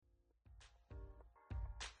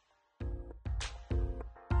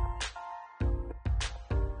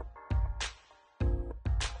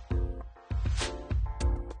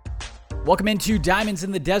Welcome into Diamonds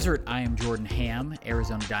in the Desert. I am Jordan Ham.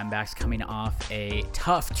 Arizona Diamondbacks coming off a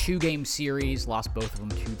tough two-game series, lost both of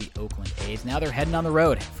them to the Oakland A's. Now they're heading on the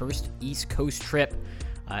road, first East Coast trip,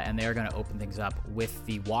 and they are going to open things up with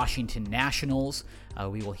the Washington Nationals.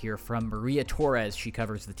 We will hear from Maria Torres. She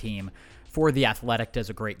covers the team for The Athletic, does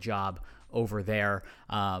a great job over there.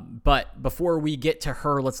 But before we get to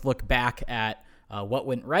her, let's look back at what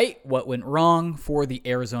went right, what went wrong for the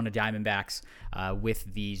Arizona Diamondbacks with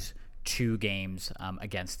these two games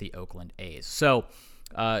against the Oakland A's. So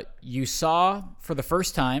you saw for the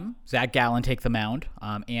first time Zach Gallen take the mound,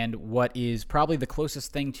 and what is probably the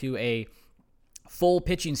closest thing to a full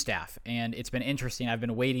pitching staff. And it's been interesting. I've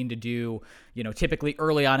been waiting to do, typically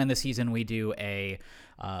early on in the season, we do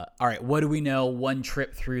all right, what do we know one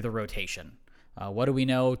trip through the rotation? What do we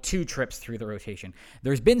know 2 trips through the rotation?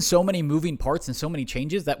 There's been so many moving parts and so many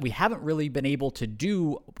changes that we haven't really been able to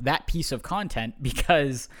do that piece of content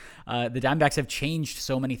because the Diamondbacks have changed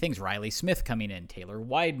so many things. Riley Smith coming in, Taylor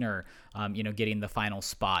Widener, getting the final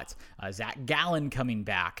spot, Zach Gallen coming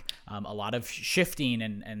back, a lot of shifting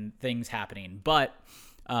and things happening. But,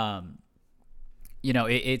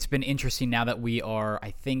 it's been interesting now that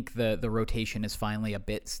I think the rotation is finally a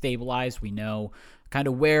bit stabilized. We know kind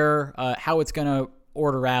of where, how it's going to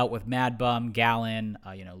order out with Mad Bum, Gallen,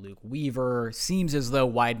 Luke Weaver. Seems as though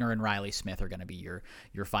Widener and Riley Smith are going to be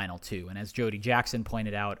your final 2. And as Jody Jackson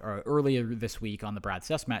pointed out earlier this week on the Brad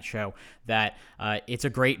Sesmat show, that it's a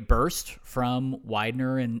great burst from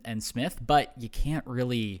Widener and Smith, but you can't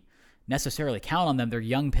really necessarily count on them. They're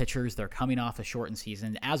young pitchers. They're coming off a shortened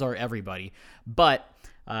season, as are everybody. But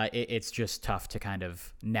it's just tough to kind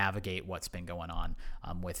of navigate what's been going on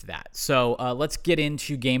with that. So let's get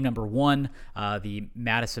into game number 1, the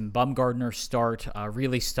Madison Bumgarner start.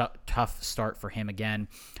 Really tough start for him again.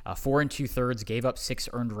 4 2/3, gave up 6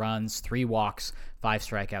 earned runs, 3 walks, 5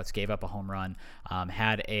 strikeouts, gave up a home run,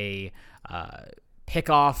 had a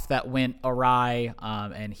pickoff that went awry,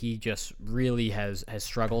 and he just really has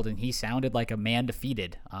struggled, and he sounded like a man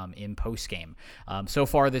defeated in postgame. So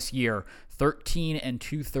far this year, 13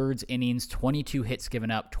 2/3 innings, 22 hits given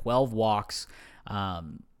up, 12 walks,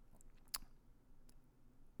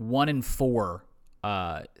 1-4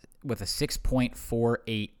 with a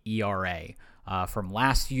 6.48 ERA from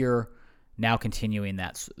last year. Now continuing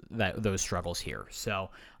those struggles here. So,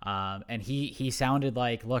 and he sounded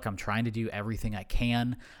like, look, I'm trying to do everything I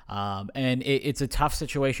can. And it's a tough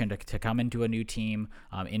situation to come into a new team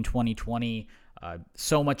in 2020.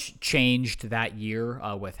 So much changed that year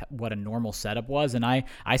with what a normal setup was. And I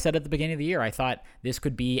said at the beginning of the year, I thought this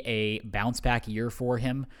could be a bounce back year for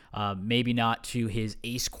him. Maybe not to his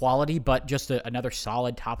ace quality, but just another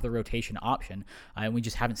solid top of the rotation option. And we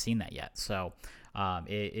just haven't seen that yet. So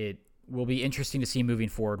it will be interesting to see moving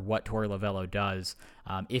forward what Torey Lovullo does.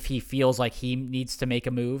 If he feels like he needs to make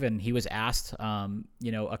a move, and he was asked,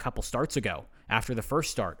 a couple starts ago after the first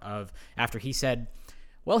start after he said,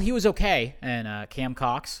 well, he was okay. And Cam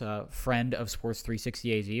Cox, a friend of Sports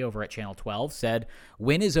 360 AZ over at Channel 12, said,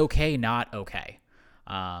 win is okay, not okay.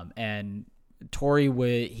 And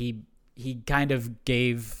Torey, he kind of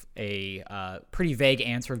gave a pretty vague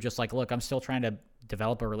answer of just like, look, I'm still trying to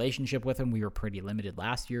develop a relationship with him. We were pretty limited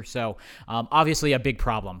last year. So obviously a big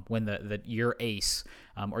problem when your ace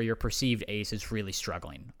or your perceived ace is really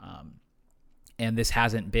struggling. And this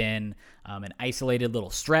hasn't been an isolated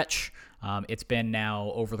little stretch. It's been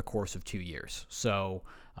now over the course of 2 years. So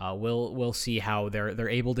we'll see how they're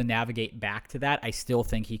able to navigate back to that. I still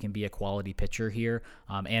think he can be a quality pitcher here,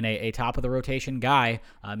 and a top of the rotation guy.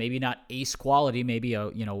 Maybe not ace quality. Maybe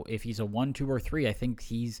if he's a 1, 2, or 3, I think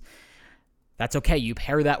that's okay. You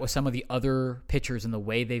pair that with some of the other pitchers and the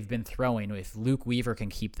way they've been throwing. If Luke Weaver can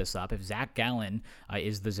keep this up, if Zach Gallen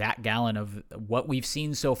is the Zach Gallen of what we've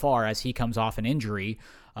seen so far as he comes off an injury,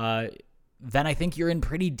 then I think you're in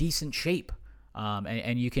pretty decent shape.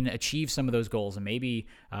 And you can achieve some of those goals and maybe,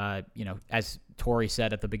 as Torey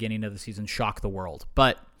said at the beginning of the season, shock the world.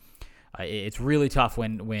 But it's really tough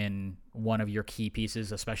when one of your key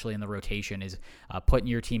pieces, especially in the rotation, is putting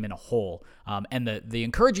your team in a hole. And the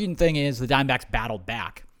encouraging thing is the Diamondbacks battled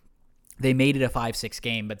back. They made it a 5-6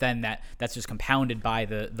 game, but then that's just compounded by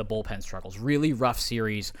the bullpen struggles. Really rough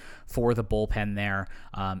series for the bullpen there.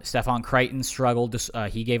 Stephon Crichton struggled.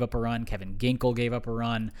 He gave up a run. Kevin Ginkel gave up a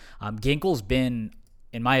run. Ginkel's been,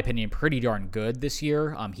 in my opinion, pretty darn good this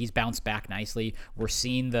year. He's bounced back nicely. We're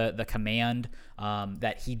seeing the command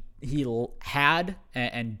that he had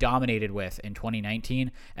and dominated with in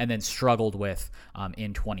 2019 and then struggled with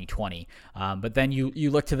in 2020. But then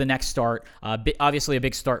you look to the next start. Obviously a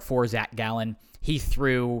big start for Zach Gallen. he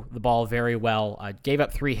threw the ball very well, gave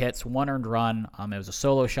up 3 hits, 1 earned run. It was a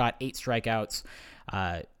solo shot, 8 strikeouts,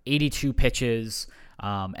 82 pitches.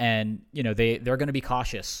 And, they're going to be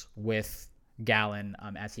cautious with Gallen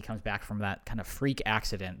as he comes back from that kind of freak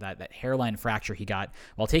accident, that hairline fracture he got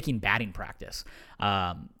while taking batting practice.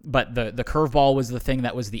 But the curveball was the thing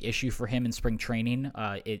that was the issue for him in spring training.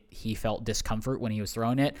 He felt discomfort when he was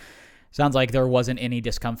throwing it. Sounds like there wasn't any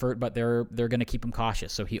discomfort, but they're going to keep him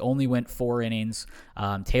cautious. So he only went 4 innings.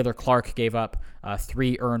 Taylor Clark gave up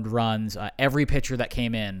 3 earned runs. Every pitcher that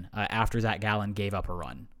came in after Zach Gallen gave up a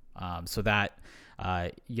run. So that,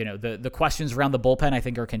 the questions around the bullpen, I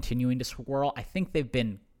think, are continuing to swirl. I think they've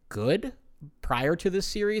been good prior to this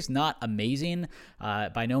series, not amazing,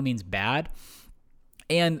 by no means bad.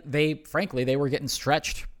 And they were getting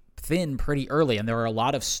stretched thin pretty early, and there are a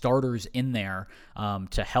lot of starters in there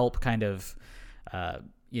to help kind of,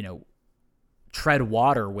 tread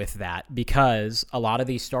water with that, because a lot of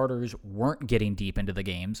these starters weren't getting deep into the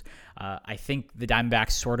games. I think the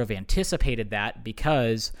Diamondbacks sort of anticipated that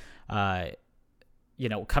because,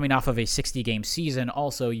 coming off of a 60-game season,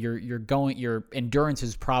 also your endurance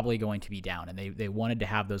is probably going to be down, and they wanted to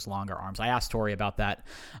have those longer arms. I asked Tori about that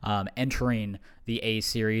entering the A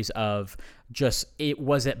series of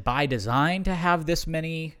was it by design to have this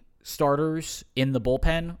many starters in the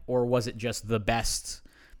bullpen, or was it just the best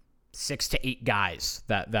 6 to 8 guys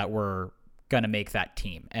that were going to make that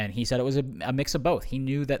team? And he said it was a mix of both. He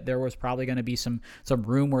knew that there was probably going to be some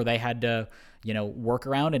room where they had to, work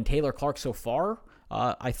around, and Taylor Clark so far,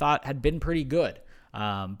 I thought had been pretty good.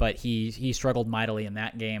 But he struggled mightily in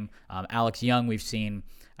that game. Alex Young, we've seen,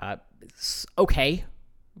 okay,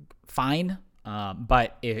 fine.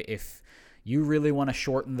 But if you really want to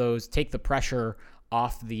shorten those, take the pressure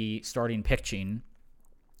off the starting pitching,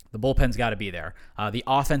 the bullpen's got to be there. The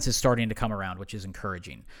offense is starting to come around, which is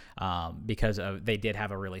encouraging because they did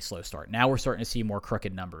have a really slow start. Now we're starting to see more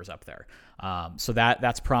crooked numbers up there. So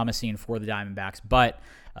that's promising for the Diamondbacks. But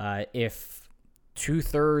if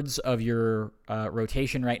 2/3 of your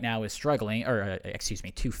rotation right now is struggling, or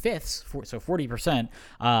 2/5, so 40%,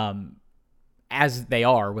 as they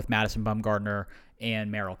are with Madison Bumgarner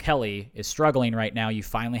and Merrill Kelly is struggling right now. You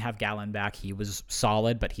finally have Gallen back. He was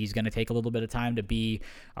solid, but he's going to take a little bit of time to be,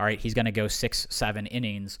 all right, he's going to go 6-7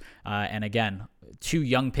 innings. And again, 2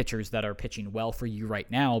 young pitchers that are pitching well for you right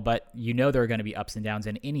now, but there are going to be ups and downs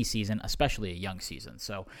in any season, especially a young season.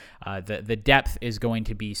 So the depth is going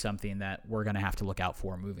to be something that we're going to have to look out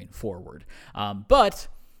for moving forward. But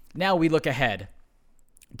now we look ahead.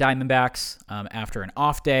 Diamondbacks, after an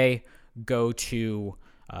off day, go to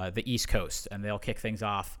the East Coast, and they'll kick things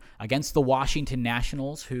off against the Washington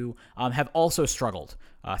Nationals, who have also struggled.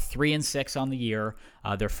 3-6 on the year.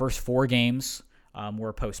 Their first 4 games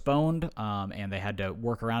were postponed, and they had to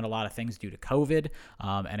work around a lot of things due to COVID,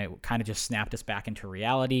 and it kind of just snapped us back into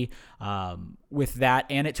reality with that,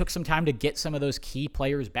 and it took some time to get some of those key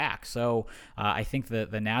players back. So I think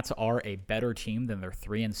the Nats are a better team than their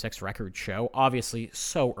 3-6 record show. Obviously,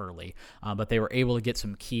 so early, but they were able to get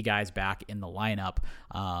some key guys back in the lineup.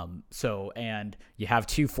 And you have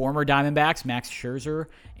 2 former Diamondbacks, Max Scherzer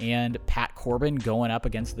and Pat Corbin, going up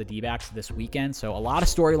against the D-backs this weekend. So a lot of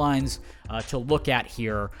storylines to look at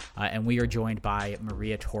here, and we are joined by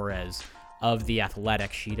Maria Torres of The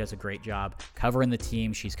Athletic. She does a great job covering the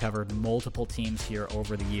team. She's covered multiple teams here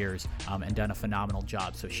over the years and done a phenomenal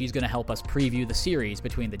job. So she's going to help us preview the series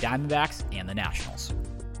between the Diamondbacks and the Nationals.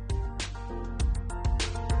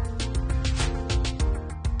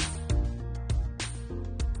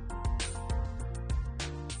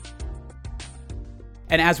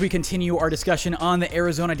 And as we continue our discussion on the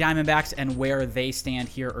Arizona Diamondbacks and where they stand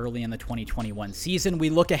here early in the 2021 season, we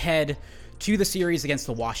look ahead to the series against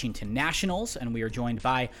the Washington Nationals, and we are joined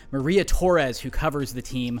by Maria Torres, who covers the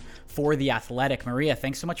team for The Athletic. Maria,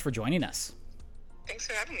 thanks so much for joining us. Thanks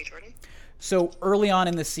for having me, Jordan. So early on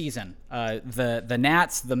in the season, the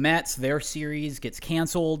Nats, the Mets, their series gets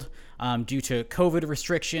canceled due to COVID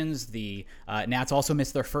restrictions. The Nats also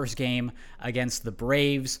missed their first game against the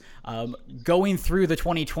Braves. Going through the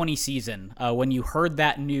 2020 season, when you heard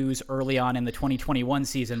that news early on in the 2021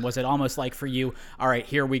 season, was it almost like for you, all right,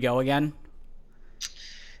 here we go again?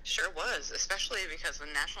 Sure was, especially because the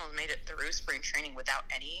Nationals made it through spring training without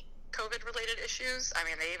any COVID-related issues. I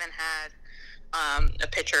mean, they even had a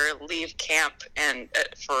pitcher leave camp and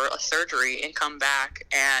for a surgery and come back,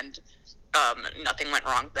 and nothing went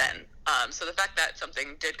wrong then. So the fact that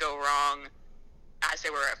something did go wrong as they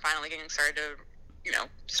were finally getting started to,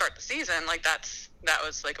 start the season, like that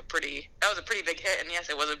was a pretty big hit. And yes,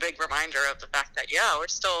 it was a big reminder of the fact that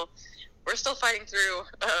we're still fighting through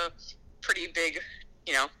a pretty big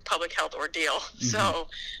public health ordeal. Mm-hmm. So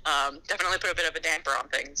definitely put a bit of a damper on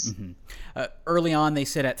things. Mm-hmm. Early on, they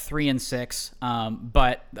sit at 3-6,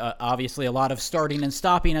 but obviously a lot of starting and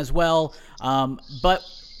stopping as well. But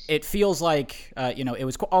it feels like it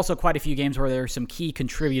was also quite a few games where there are some key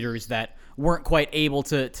contributors that weren't quite able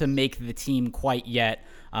to make the team quite yet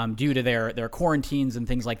due to their quarantines and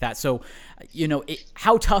things like that. So,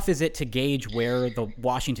 how tough is it to gauge where the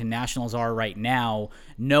Washington Nationals are right now,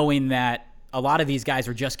 knowing that a lot of these guys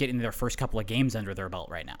are just getting their first couple of games under their belt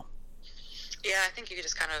right now? Yeah, I think you could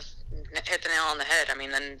just kind of hit the nail on the head. I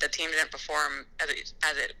mean, then the team didn't perform as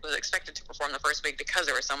it was expected to perform the first week because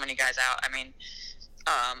there were so many guys out. I mean,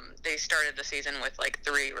 they started the season with like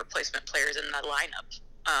 3 replacement players in the lineup.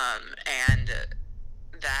 And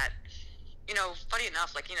that, funny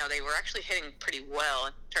enough, they were actually hitting pretty well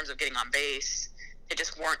in terms of getting on base. They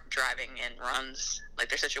just weren't driving in runs. Like,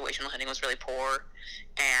 their situational hitting was really poor.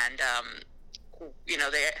 And,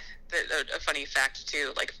 a funny fact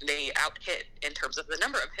too, like, they out-hit in terms of the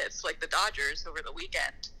number of hits, like the Dodgers over the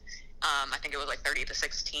weekend. I think it was like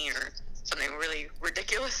 30-16 or something really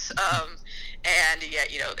ridiculous. And yet,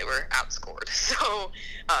 they were outscored. So,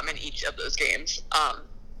 in each of those games.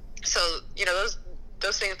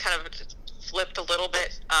 Those things kind of flipped a little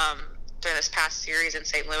bit during this past series in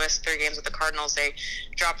St. Louis. 3 games with the Cardinals, they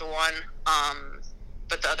dropped 1,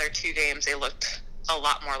 but the other 2 games they looked a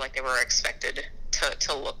lot more like they were expected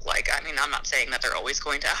to look like. I mean, I'm not saying that they're always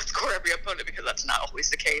going to outscore every opponent, because that's not always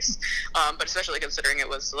the case, but especially considering it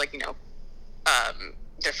was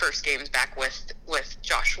their first games back with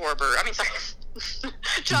Josh Schwarber. I mean, sorry.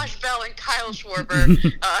 Josh Bell and Kyle Schwarber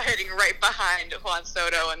hitting right behind Juan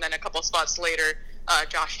Soto, and then a couple spots later,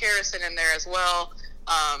 Josh Harrison in there as well.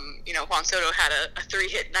 Juan Soto had a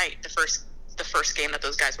 3-hit night the first game that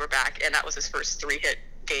those guys were back, and that was his first 3-hit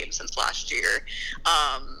game since last year.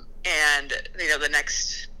 And the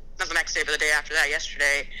next day, but the day after that,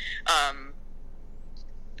 yesterday,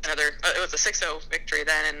 it was a 6-0 victory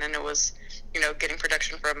then, and then it was getting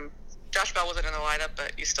production from Josh Bell. Wasn't in the lineup,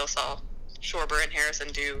 but you still saw Schwarber and Harrison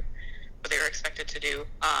do what they were expected to do,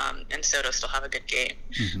 and Soto still have a good game.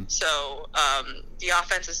 Mm-hmm. So the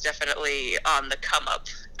offense is definitely on the come up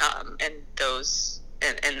in those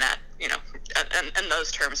in that in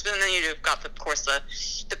those terms. But then you've got of course the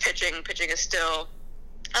pitching. Pitching is still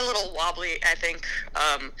a little wobbly, I think.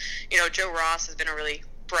 Joe Ross has been a really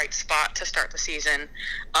bright spot to start the season,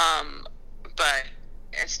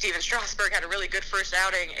 and Steven Strasburg had a really good first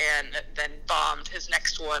outing and then bombed his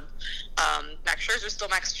next one. Max Scherzer's still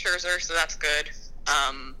Max Scherzer, so that's good.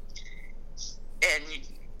 And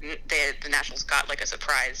the Nationals got like a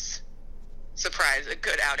surprise, a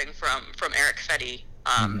good outing from Eric Fedde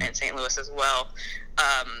in St. Louis as well.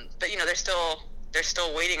 But they're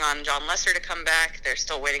still waiting on John Lesser to come back. They're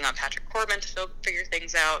still waiting on Patrick Corbin to figure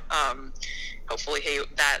things out. Hopefully,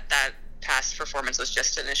 that past performance was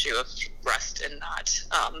just an issue of rust and not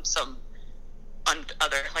some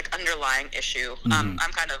other underlying issue. Mm-hmm.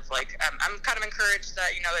 I'm kind of encouraged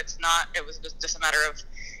that it was just a matter of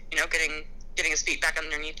getting his feet back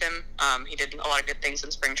underneath him. He did a lot of good things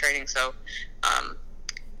in spring training, so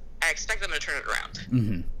I expect them to turn it around.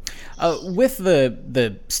 Mm-hmm. With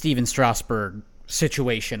the Steven Strasburg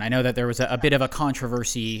situation, I know that there was a bit of a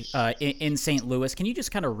controversy in St. Louis. Can you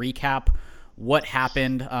just kind of recap what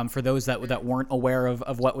happened for those that weren't aware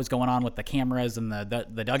of what was going on with the cameras and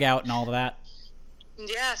the dugout and all of that?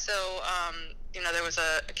 Yeah, so there was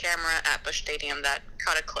a camera at Busch Stadium that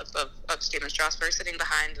caught a clip of Steven Strasburg sitting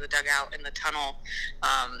behind the dugout in the tunnel,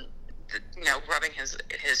 rubbing his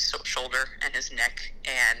shoulder and his neck,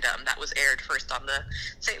 and that was aired first on the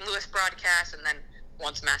St. Louis broadcast, and then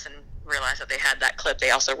once MASN realized that they had that clip, they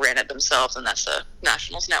also ran it themselves, and that's the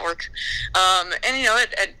Nationals network.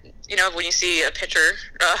 When you see a pitcher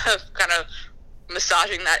kind of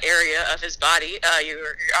massaging that area of his body,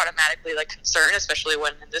 you're automatically concerned, especially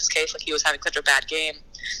when in this case he was having such a bad game.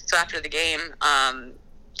 So after the game,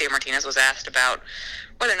 Dave Martinez was asked about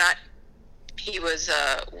whether or not he was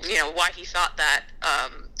why he thought that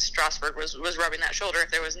Strasburg was rubbing that shoulder. If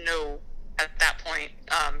there was at that point,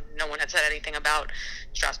 no one had said anything about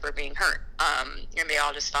Strasburg being hurt, and they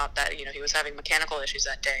all just thought that he was having mechanical issues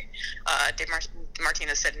that day. Dave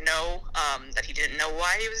Martinez said no, that he didn't know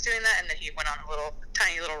why he was doing that, and then he went on a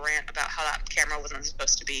tiny little rant about how that camera wasn't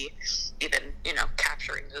supposed to be even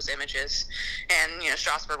capturing those images. And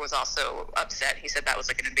Strasburg was also upset. He said that was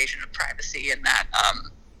an invasion of privacy, and that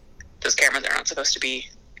those cameras are not supposed to be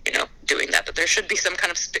doing that. That there should be some kind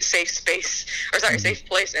of safe space, or safe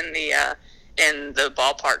place in the in the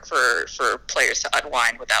ballpark for players to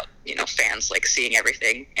unwind without fans like seeing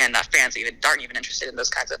everything, and fans aren't even interested in those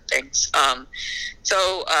kinds of things.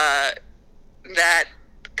 So that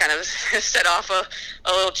kind of set off a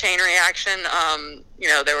little chain reaction.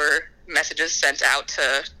 There were messages sent out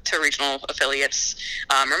to regional affiliates,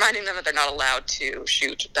 reminding them that they're not allowed to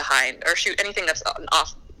shoot behind or shoot anything that's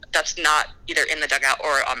not either in the dugout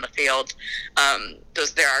or on the field.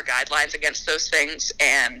 There are guidelines against those things,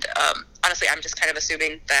 and honestly, I'm just kind of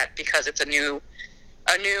assuming that because it's a new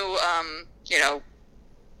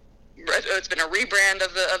it's been a rebrand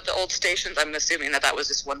of the old stations. I'm assuming that was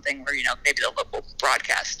just one thing where maybe the local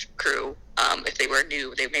broadcast crew, if they were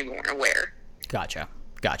new, they maybe weren't aware. Gotcha.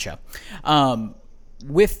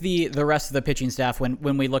 With the rest of the pitching staff,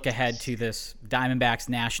 when we look ahead to this Diamondbacks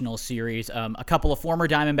National Series, a couple of former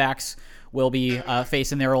Diamondbacks will be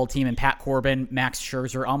facing their old team, and Pat Corbin, Max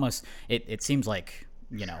Scherzer. Almost, it seems like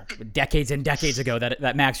decades and decades ago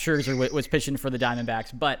that Max Scherzer was pitching for the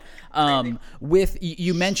Diamondbacks. But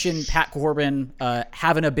you mentioned Pat Corbin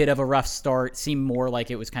having a bit of a rough start, seemed more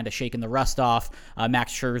like it was kind of shaking the rust off.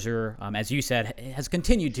 Max Scherzer, as you said, has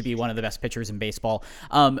continued to be one of the best pitchers in baseball.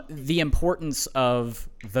 The importance of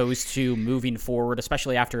those two moving forward,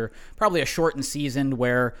 especially after probably a shortened season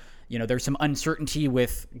where there's some uncertainty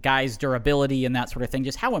with guys' durability and that sort of thing.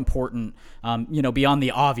 Just how important, beyond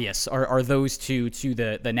the obvious, are those two to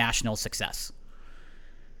the national success?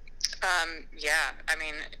 Yeah, I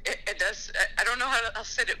mean, it does. I don't know how to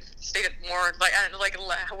state it more. Like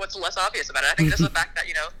what's less obvious about it? I think just the fact that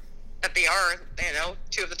that they are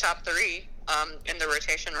two of the top three in the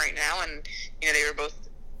rotation right now, and they were both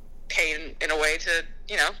paid in a way to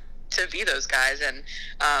be those guys, and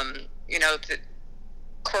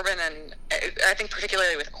Corbin, and I think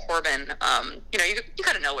particularly with Corbin, you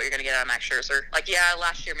kind of know what you're going to get out of Max Scherzer.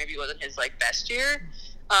 Last year maybe wasn't his best year,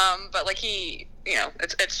 but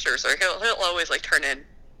it's Scherzer. He'll always turn in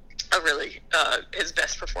a really his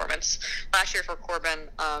best performance. Last year for Corbin,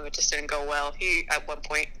 it just didn't go well. He at one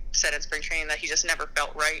point said in spring training that he just never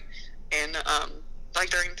felt right in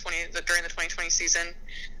during the 2020 season.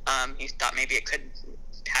 He thought maybe it could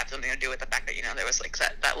have something to do with the fact that there was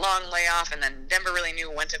that long layoff, and then never really knew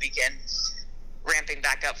when to begin ramping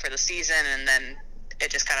back up for the season, and then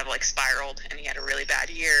it just kind of spiraled, and he had a really bad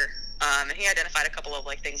year. And he identified a couple of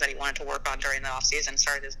things that he wanted to work on during the off season.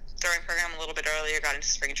 Started his throwing program a little bit earlier, got into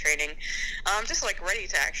spring training, just ready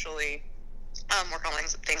to actually work on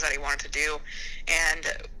things that he wanted to do. And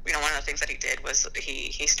one of the things that he did was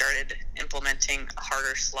he started implementing a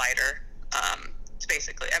harder slider.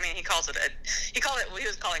 Basically, I mean, he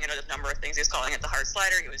was calling it a number of things. He was calling it the hard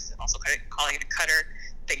slider. He was also calling it a cutter.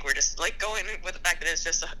 I think we're just going with the fact that it's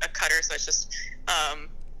just a cutter, so it's just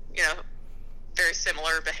very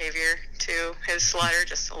similar behavior to his slider,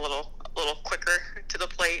 just a little quicker to the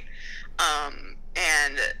plate.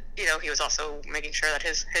 And he was also making sure that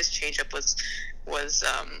his changeup was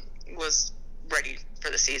ready for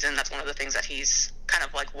the season. That's one of the things that he's kind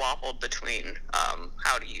of wobbled between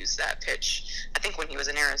how to use that pitch. I think when he was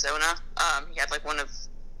in Arizona, he had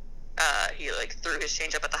he threw his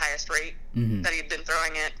changeup at the highest rate that he'd been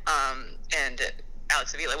throwing it, and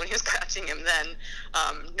Alex Avila, when he was catching him then,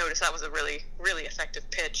 noticed that was a really, really effective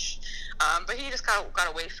pitch. But he just got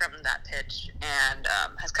away from that pitch, and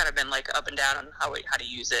has kind of been up and down on how to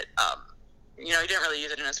use it. He didn't really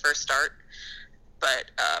use it in his first start,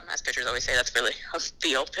 but as pitchers always say, that's really a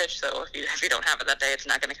field pitch, so if you don't have it that day, it's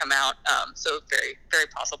not going to come out. So very, very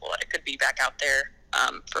possible that it could be back out there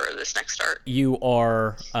for this next start. You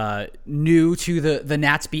are new to the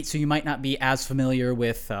Nats beat, so you might not be as familiar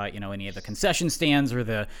with any of the concession stands or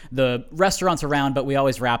the restaurants around, but we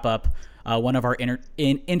always wrap up one of our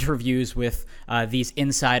interviews with these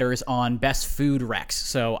insiders on best food recs.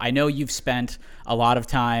 So I know you've spent a lot of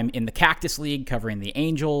time in the Cactus League covering the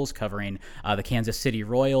Angels, covering the Kansas City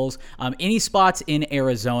Royals. Any spots in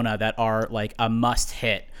Arizona that are a must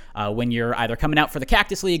hit when you're either coming out for the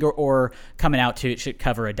Cactus League or coming out to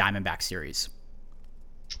cover a Diamondback series?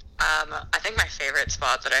 I think my favorite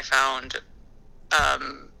spot that I found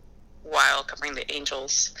while covering the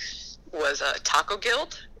Angels was Taco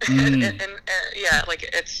Guild. and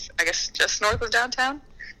it's, I guess, just north of downtown.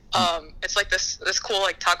 It's this cool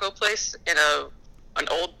taco place in an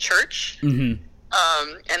old church. And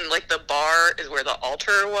the bar is where the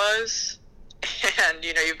altar was. And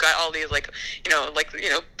you've got all these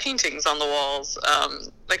paintings on the walls,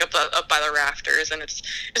 up by the rafters, and it's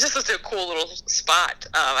just such a cool little spot.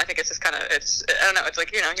 I think it's just I don't know, it's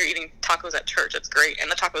you're eating tacos at church. It's great,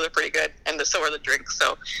 and the tacos are pretty good, and so are the drinks.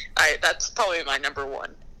 So that's probably my number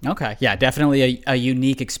one Okay, yeah, definitely a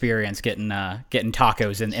unique experience getting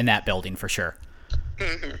tacos in that building for sure.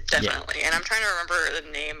 Definitely. Yeah. And I'm trying to remember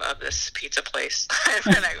the name of this pizza place,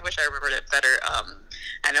 and I wish I remembered it better.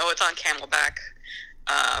 I know it's on Camelback,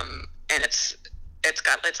 and it's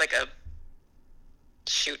like a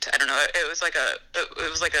shoot. I don't know. It was like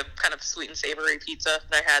a kind of sweet and savory pizza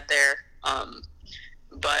that I had there.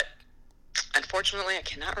 But unfortunately, I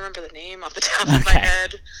cannot remember the name off the top of my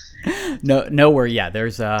head. No worry. Yeah,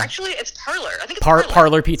 there's actually it's Parlor. I think it's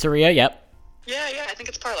Parlor Pizzeria. Yep. Yeah, I think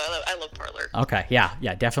it's Parlor. I love Parlor. Okay, yeah,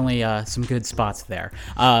 definitely some good spots there.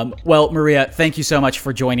 Well, Maria, thank you so much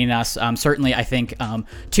for joining us. Certainly, I think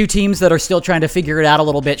two teams that are still trying to figure it out a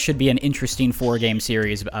little bit should be an interesting 4-game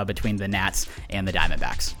series between the Nats and the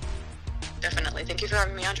Diamondbacks. Definitely. Thank you for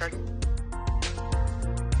having me on, Jordan.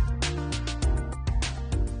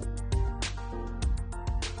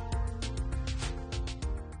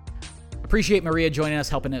 Appreciate Maria joining us,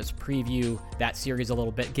 helping us preview that series a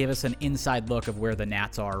little bit, give us an inside look of where the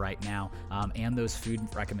Nats are right now, and those food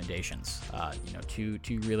recommendations. Two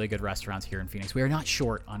really good restaurants here in Phoenix. We are not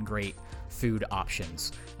short on great food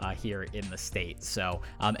options here in the state. So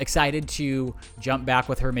excited to jump back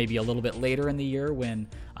with her maybe a little bit later in the year when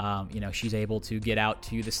she's able to get out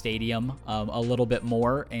to the stadium a little bit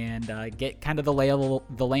more and get kind of the lay of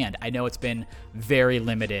the land. I know it's been very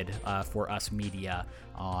limited for us media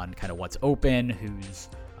on kind of what's open,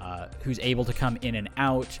 who's able to come in and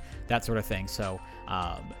out, that sort of thing. So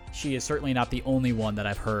she is certainly not the only one that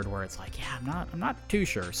I've heard where it's like, yeah, I'm not too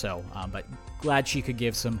sure. So, but glad she could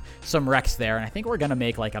give some recs there. And I think we're going to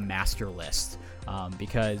make like a master list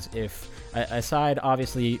because if aside,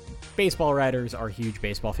 obviously baseball writers are huge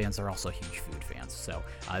baseball fans, they're also huge food fans. So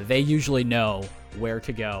they usually know where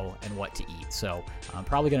to go and what to eat. So I'm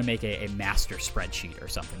probably going to make a master spreadsheet or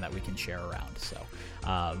something that we can share around. So,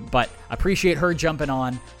 but appreciate her jumping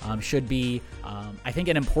on. Should be, I think,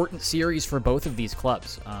 an important series for both of these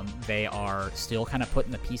clubs. They are still kind of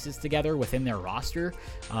putting the pieces together within their roster,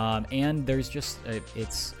 and there's just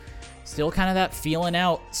it's still kind of that feeling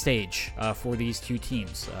out stage for these two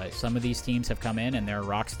teams. Some of these teams have come in and they're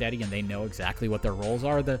rock steady and they know exactly what their roles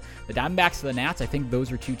are. The Diamondbacks and the Nats, I think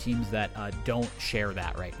those are two teams that don't share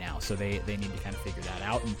that right now. So they need to kind of figure that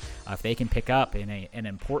out. And if they can pick up in an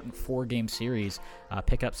important 4-game series,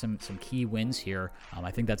 pick up some key wins here,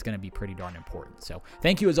 I think that's going to be pretty darn important. So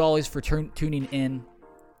thank you as always for tuning in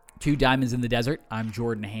to Diamonds in the Desert. I'm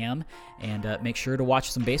Jordan Ham, and make sure to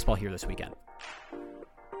watch some baseball here this weekend.